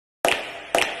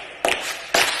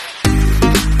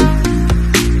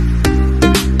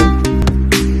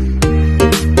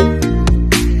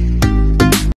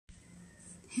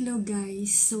Hello guys,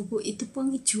 so ito po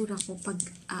ang itsura ko pag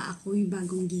ako'y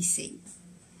bagong gising.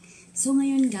 So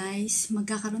ngayon guys,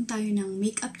 magkakaroon tayo ng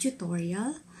makeup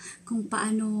tutorial kung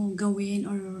paano gawin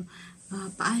or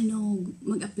paano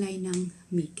mag-apply ng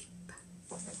makeup.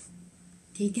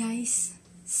 Okay guys,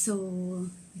 so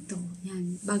ito,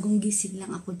 yan, bagong gising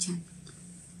lang ako dyan.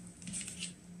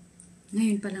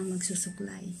 Ngayon pa lang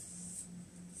magsusuklay.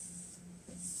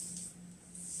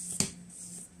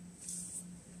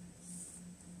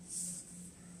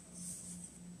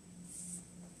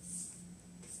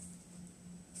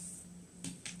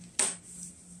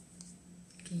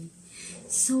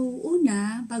 So,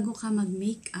 una, bago ka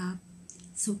mag-makeup,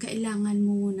 so kailangan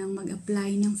mo munang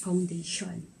mag-apply ng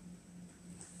foundation.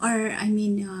 Or,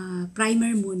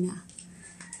 primer muna.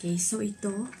 Okay, so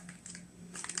ito,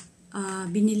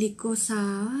 binili ko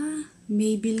sa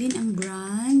Maybelline ang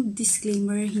brand.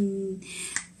 Disclaimer,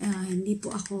 hindi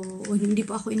po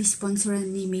ako in-sponsoran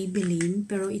ni Maybelline,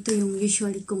 pero ito yung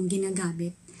usually kong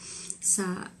ginagamit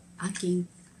sa aking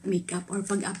makeup or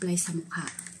pag-apply sa mukha.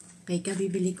 Okay,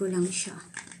 kabibili ko lang siya.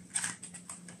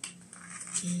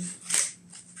 Okay.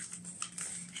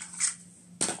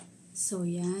 So,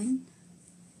 yan.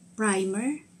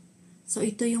 Primer. So,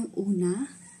 ito yung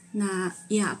una na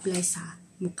i-apply sa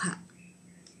mukha.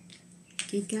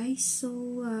 Okay, guys.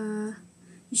 So,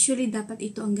 usually dapat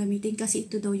ito ang gamitin kasi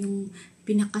ito daw yung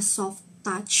pinaka-soft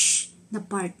touch na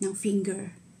part ng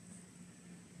finger.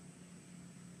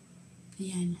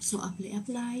 Ayan. So,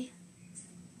 apply.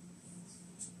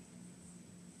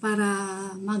 Para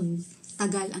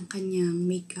magtagal ang kanyang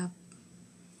makeup.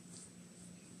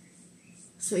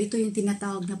 So, ito yung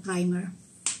tinatawag na primer.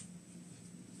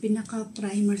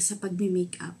 Pinaka-primer sa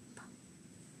pagme-makeup.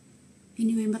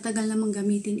 Anyway, matagal namang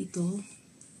gamitin ito.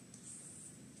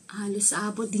 Halos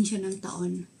aabot din siya ng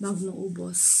taon bago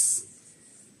maubos.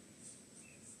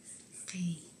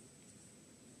 Okay.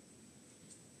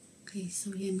 Okay,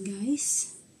 so yan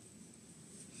guys.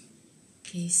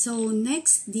 Okay, so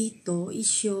next dito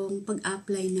is yung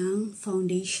pag-apply ng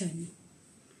foundation.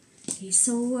 Okay,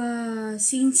 so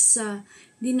since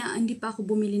hindi pa ako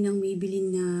bumili ng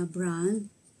Maybelline na brand,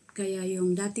 kaya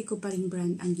yung dati ko pa ring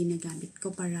brand ang ginagamit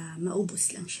ko para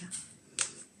maubos lang siya.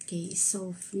 Okay,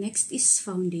 so next is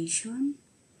foundation.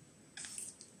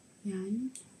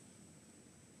 Yan.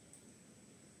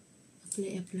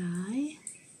 Apply.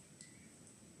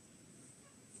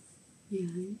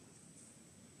 Yan.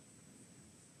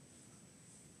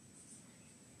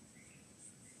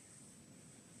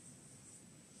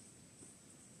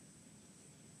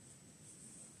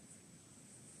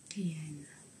 Ayan.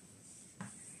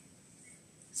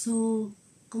 So,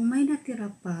 kung may natira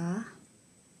pa,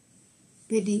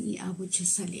 pwedeng iabot siya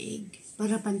sa leeg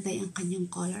para pantay ang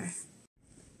kanyang color.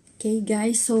 Okay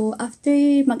guys, so after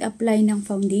mag-apply ng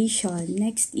foundation,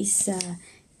 next is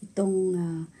itong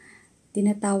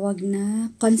tinatawag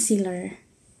na concealer.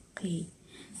 Okay.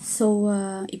 So,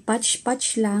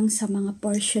 i-patch lang sa mga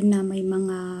portion na may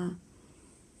mga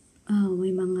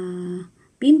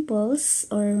pimples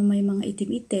or may mga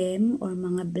itim-itim or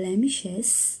mga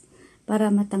blemishes para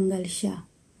matanggal siya.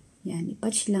 Yan,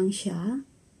 i-patch lang siya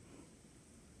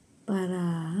para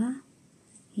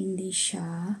hindi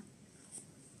siya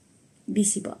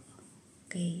visible.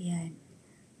 Okay, yan.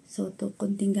 So,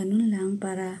 konting ganun lang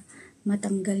para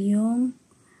matanggal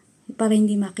para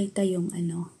hindi makita yung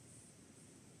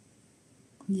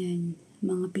yan,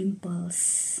 mga pimples.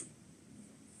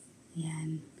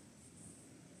 Yan.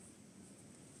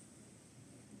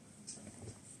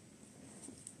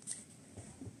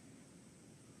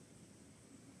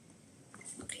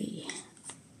 Okay.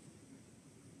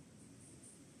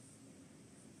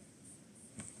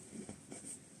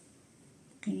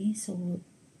 Okay, so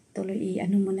tuloy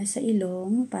muna sa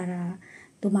ilong para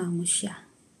tumangos siya.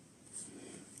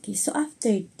 Okay, so after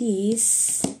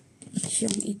this,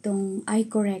 yung itong eye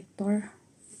corrector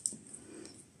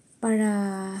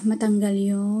para matanggal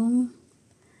yung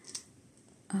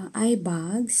eye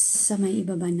bags sa may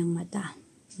ibaba ng mata.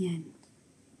 Yan.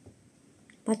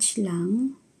 Patch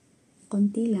lang.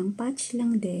 Konti lang, patch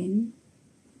lang din.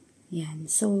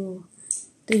 Yan. So,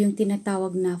 ito yung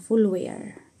tinatawag na full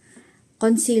wear.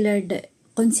 Concealer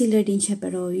din siya,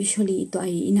 pero usually ito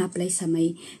ay ina-apply sa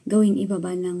may gawing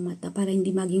ibaba ng mata para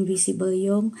hindi maging visible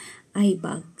yung eye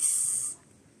bags.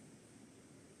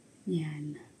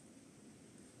 Yan.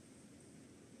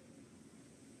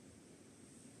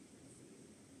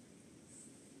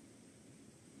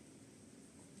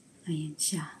 Ayan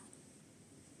siya.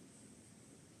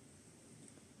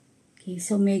 Okay,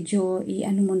 so medyo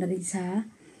mo na rin sa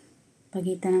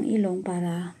pagitan ng ilong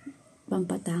para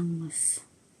pampatangos.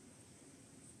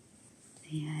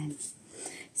 Ayan.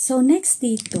 So, next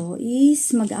dito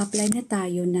is mag-apply na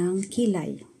tayo ng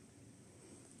kilay.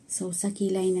 So, sa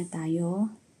kilay na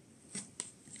tayo.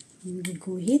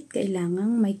 Guhit,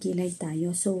 kailangang may kilay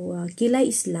tayo. So, kilay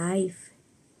is life.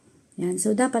 Yan.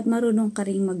 So, dapat marunong ka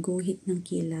rin magguhit ng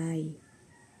kilay.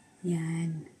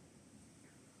 Yan.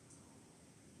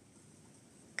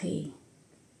 Okay.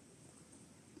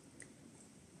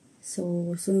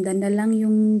 So, sundan na lang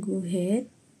yung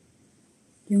guhit,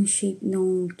 yung shape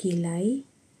ng kilay.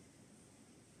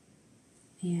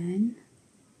 Ayan.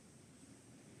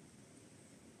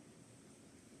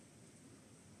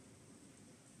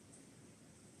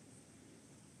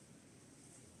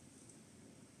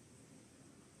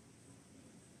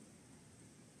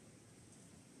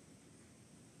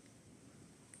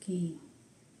 Okay.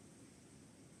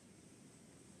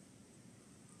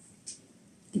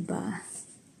 Diba?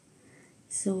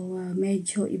 So,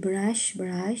 medyo i-brush.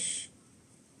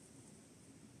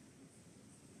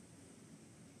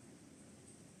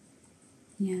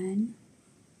 Yan.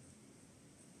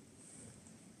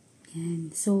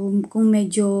 Yan. So, kung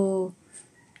medyo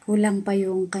kulang pa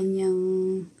yung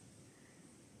kanyang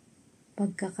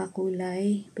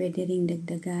pagkakakulay, pwede ring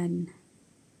dagdagan.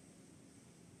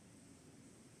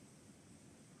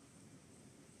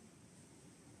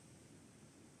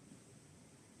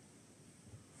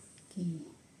 Okay.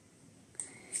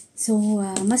 So,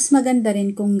 mas maganda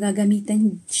rin kung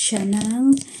gagamitan siya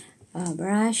ng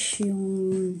brush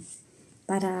yung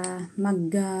para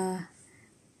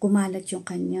kumalat yung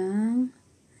kanyang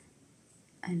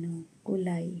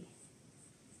kulay.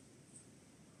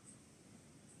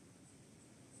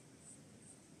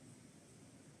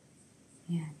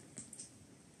 Yan.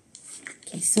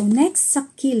 Okay, so next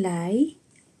sa kilay,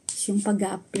 yung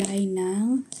pag-a-apply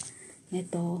ng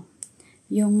ito,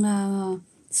 yung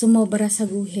sumobra sa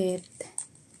guhit.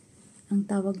 Ang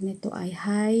tawag nito ay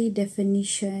high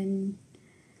definition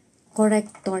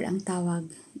corrector ang tawag.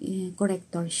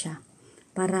 Corrector siya.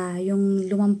 Para yung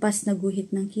lumampas na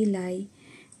guhit ng kilay,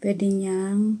 pwede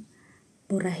niyang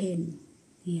burahin.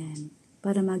 Ayan.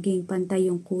 Para maging pantay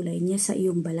yung kulay niya sa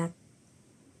iyong balat.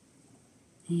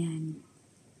 Ayan.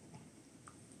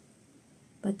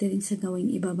 Pati rin sa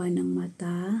gawing ibaba ng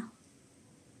mata.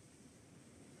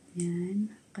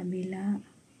 Ayan. Kabila.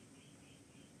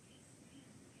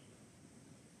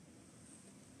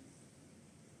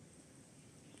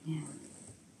 Ayan.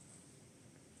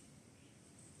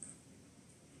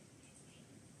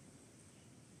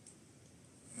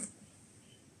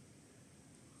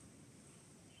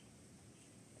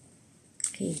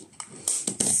 Okay.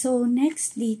 So,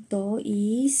 next dito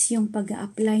is yung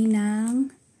pag-a-apply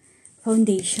ng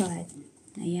foundation.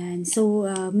 Ayan. So,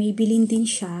 may bilin din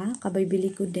siya.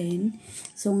 Kabibili ko din.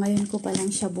 So, ngayon ko pa lang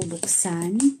siya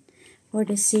bubuksan for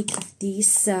the sake of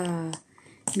this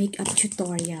makeup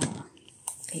tutorial.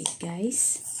 Okay,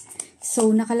 guys. So,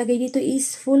 nakalagay dito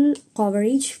is full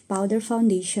coverage powder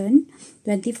foundation,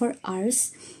 24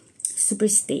 hours, super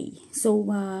stay. So,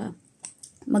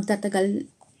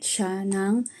 magtatagal siya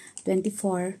ng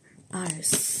 24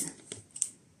 hours.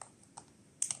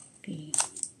 Okay.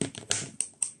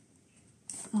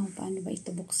 Oh, paano ba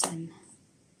ito buksan?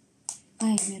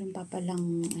 Ay, meron pa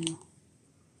palang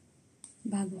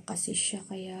bago kasi siya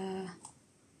kaya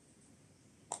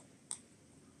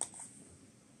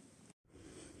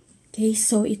okay,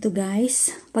 so ito guys,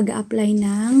 pag-apply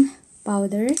ng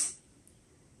powder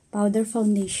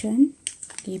foundation.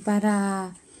 Okay, para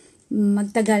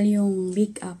magtagal yung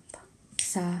makeup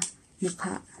sa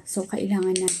mukha. So,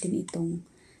 kailangan natin itong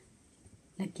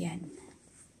lagyan.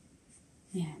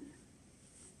 Ayan.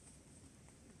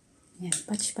 Ayan,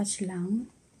 patch-patch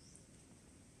lang.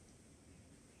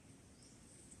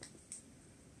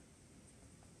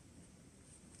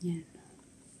 Ayan.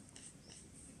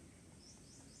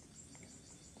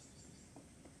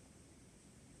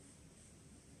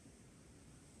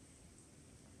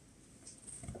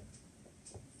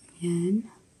 Ayan.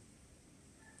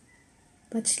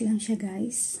 Patch lang siya,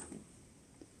 guys.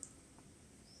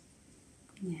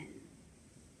 Ayan.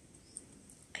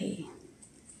 Okay.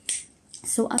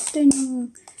 So, after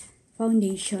ng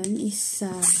foundation is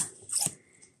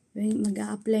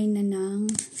mag-a-apply na ng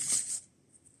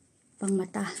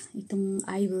pangmata. Itong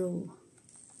eyebrow.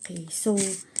 Okay. So,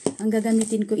 ang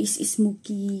gagamitin ko is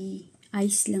smoky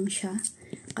eyes lang siya.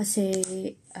 Kasi,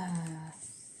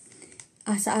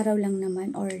 sa araw lang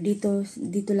naman or dito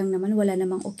lang naman, wala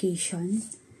namang occasion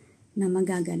na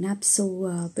magaganap. So,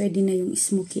 pwede na yung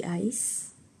smoky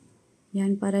eyes.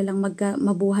 Yan, para lang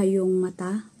mabuhay yung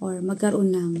mata or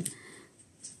magkaroon ng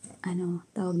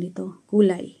tawag nito,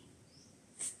 kulay.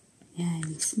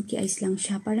 Yan, smoky eyes lang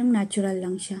siya. Parang natural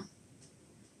lang siya.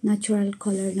 natural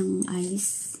color ng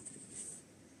eyes.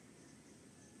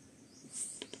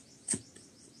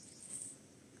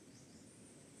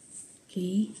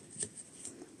 Okay.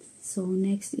 So,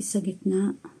 next is sa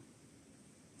gitna.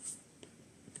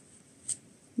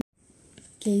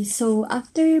 Okay, so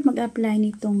after mag-apply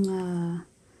nitong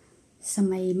sa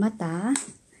may mata,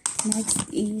 next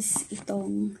is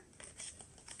itong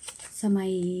sa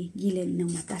may gilid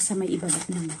ng mata, sa may ibaba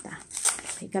ng mata.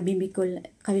 Okay,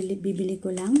 bibili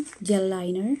ko lang gel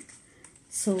liner.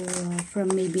 So,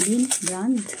 from Maybelline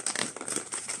brand.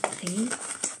 Okay.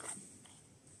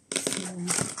 So,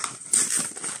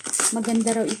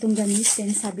 maganda raw itong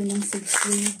gamitin, sabi ng Six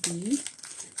Lady,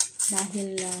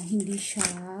 dahil hindi siya,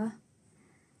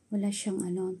 wala siyang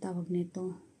tawag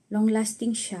nito, long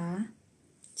lasting siya,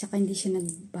 tsaka hindi siya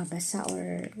nagbabasa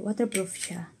or waterproof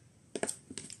siya.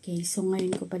 Okay, so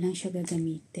ngayon ko pa lang siya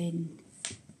gagamitin.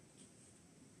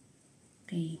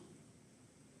 Okay,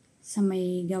 sa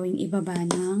may gawing ibaba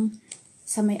ng,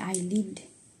 sa may eyelid,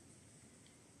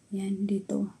 yan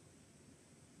dito.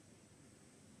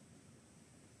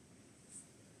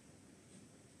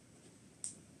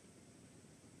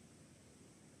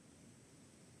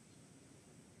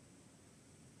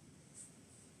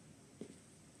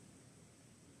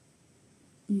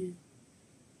 Yan.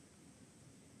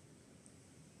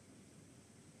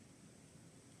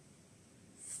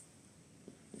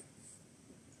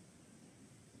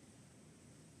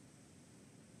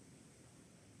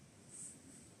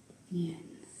 Yan.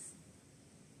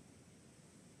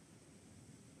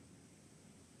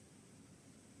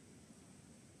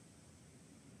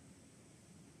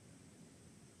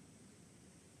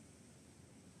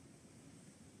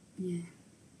 Yan.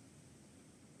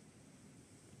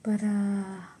 Para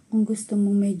kung gusto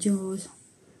mo medyo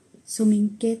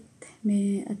sumingkit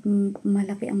at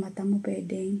malaki ang mata mo,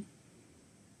 pwedeng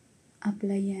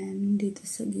apply yan dito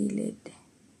sa gilid.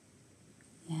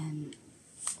 Yan.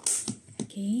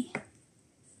 Okay.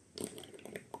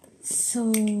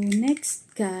 So, next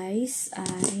guys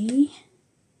ay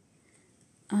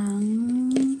ang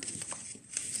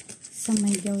sa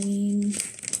may gawin.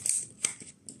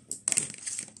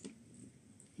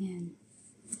 Yan.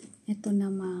 Ito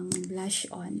namang blush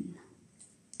on.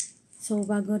 So,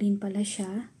 bago rin pala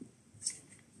siya.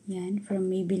 Yan,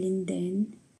 from Maybelline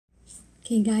din.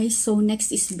 Okay guys, so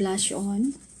next is blush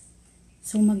on.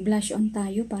 So, mag-blush on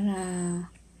tayo para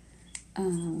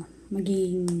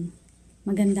maging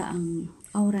maganda ang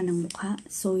aura ng mukha.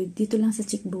 So, dito lang sa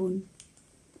cheekbone.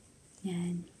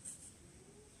 Yan.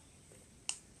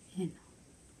 Yan.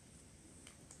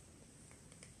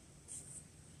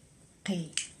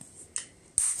 Okay.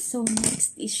 So,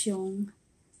 next is yung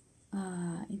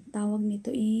tawag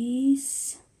nito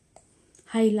is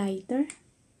highlighter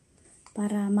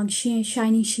para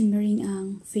mag-shining shimmering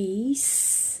ang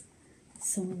face.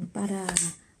 So, para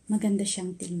maganda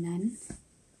siyang tingnan.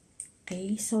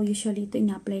 Okay, so usually ito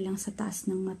ina-apply lang sa taas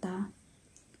ng mata,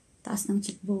 taas ng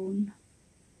cheekbone.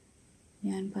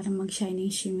 Yan, para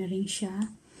mag-shining shimmering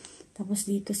siya. Tapos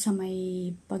dito sa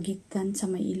may pagitan,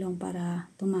 sa may ilong para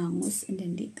tumangos. And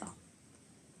then dito.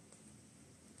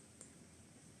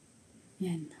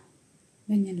 Yan.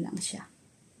 Ganyan lang siya.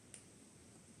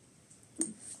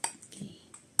 Okay.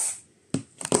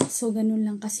 So, ganun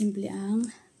lang kasimple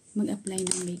ang mag-apply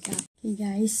ng makeup. Okay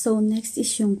guys, so next is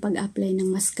yung pag-apply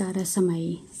ng mascara sa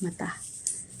may mata.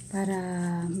 Para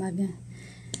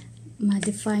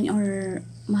ma-define or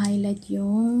ma-highlight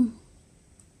yung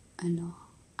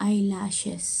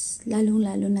eyelashes.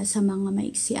 Lalong-lalo na sa mga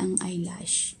maiksi ang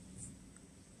eyelash.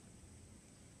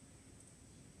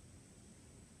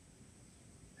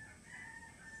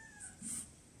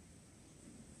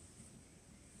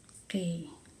 Okay.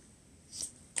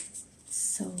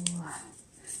 So,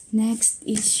 next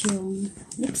is yung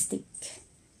lipstick.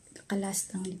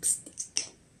 Kakalast ng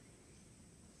lipstick.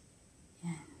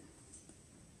 Yan.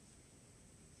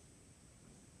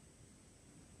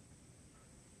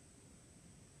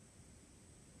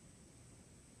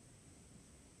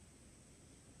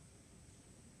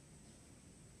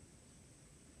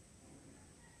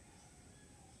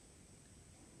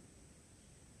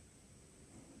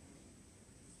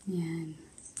 Yan.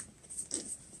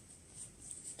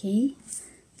 Okay.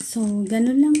 So,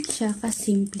 ganun lang siya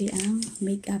kasimple ang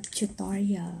makeup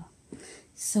tutorial.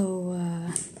 So,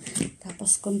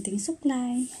 tapos konting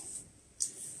supply.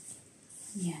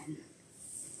 Yan.